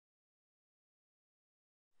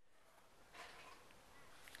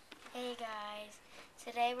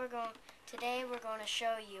Today we're going to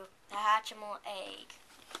show you the Hatchimal egg.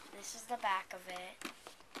 This is the back of it.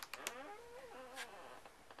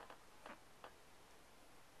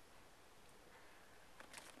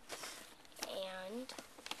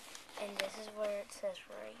 And this is where it says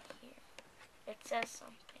right here. It says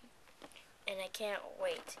something. And I can't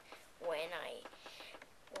wait when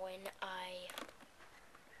I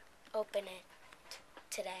open it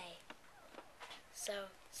today. So,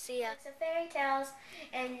 see ya. It's a fairy tales,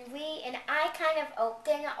 and I kind of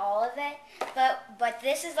opened all of it, but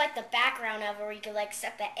this is like the background of it where you could like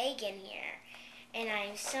set the egg in here. And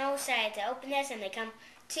I'm so excited to open this, and they come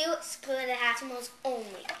 2 split Hatchimals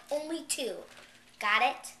only 2. Got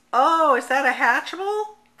it? Oh, is that a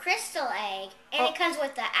Hatchimal? Crystal egg, and it comes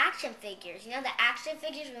with the action figures. You know the action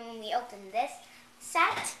figures when we open this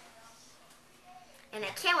set? And I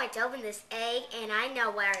can't wait to open this egg, and I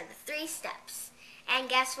know what are the 3 steps. And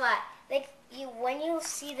guess what? Like when you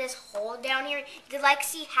see this hole down here, you could like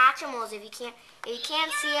see Hatchimals if you can't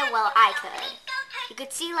see it, well I could. You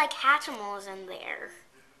could see like Hatchimals in there.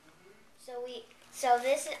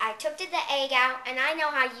 I took the egg out, and I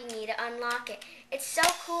know how you need to unlock it. It's so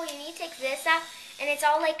cool. You need to take this out, and it's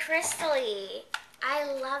all like crystally. I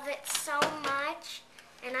love it so much,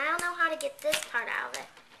 and I don't know how to get this part out of it.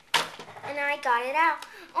 And I got it out.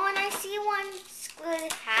 Oh, and I see one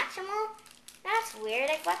excluded Hatchimal. That's weird.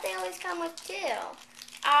 I thought they always come with 2.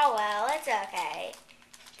 Oh well, it's okay.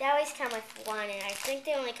 They always come with 1, and I think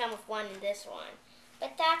they only come with 1 in this one.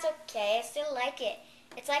 But that's okay. I still like it.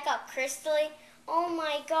 It's like all crystally. Oh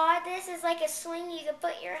my god, this is like a swing you could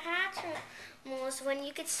put your Hatchimals when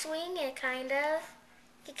you could swing it, kind of.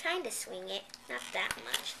 You could kind of swing it. Not that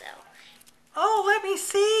much, though. Oh, let me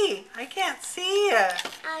see. I can't see it.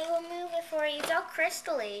 I will move it for you. It's all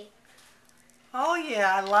crystally. Oh,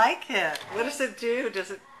 yeah, I like it. What does it do? Does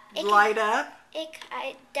it light up? It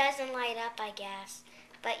doesn't light up, I guess.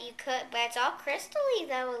 But it's all crystally,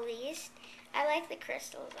 though, at least. I like the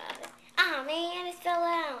crystals of it. Oh, man, it fell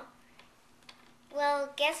out.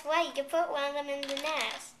 Well, guess what? You can put one of them in the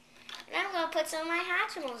nest. And I'm going to put some of my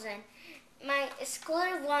Hatchimals in. My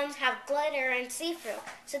excluded ones have glitter and see-through,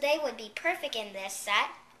 so they would be perfect in this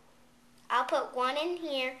set. I'll put one in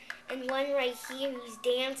here and one right here who's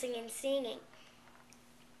dancing and singing.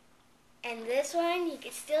 And this one, you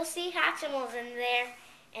can still see Hatchimals in there,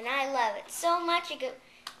 and I love it so much.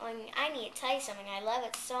 I need to tell you something. I love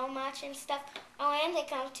it so much and stuff. Oh, and they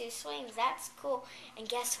come with 2 swings. That's cool. And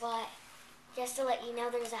guess what? Just to let you know,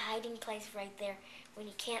 there's a hiding place right there when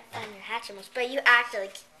you can't find your Hatchimals. But you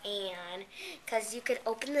actually can, because you could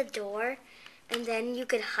open the door, and then you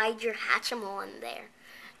could hide your Hatchimal in there.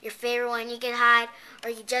 Your favorite one you could hide,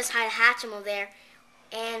 or you just hide a Hatchimal there.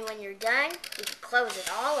 And when you're done, you can close it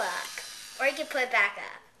all up. Or you can put it back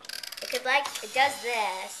up. It does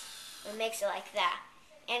this, and makes it like that.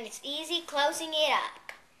 And it's easy closing it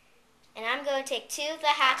up. And I'm going to take 2 of the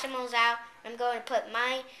Hatchimals out. I'm going to put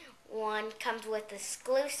my one comes with the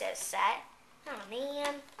exclusive set. Oh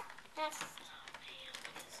man,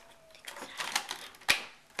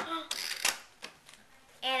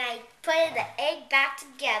 and I put the egg back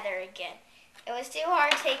together again. It was too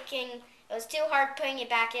hard putting it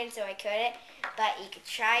back in, so I couldn't. But you could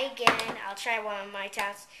try again. I'll try one of my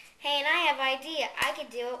times. Hey, and I have an idea. I could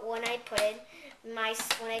do it when I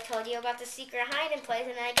when I told you about the secret hiding place,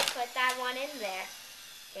 and I could put that one in there.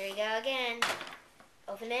 Here we go again.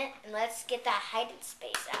 Open it, and let's get that hiding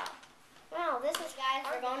space out. Well, this is, guys,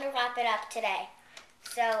 we're going to wrap it up today.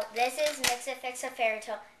 So, this is Mix It Fix a Fairy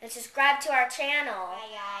Tale, and subscribe to our channel.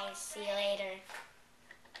 Bye, guys. See you later.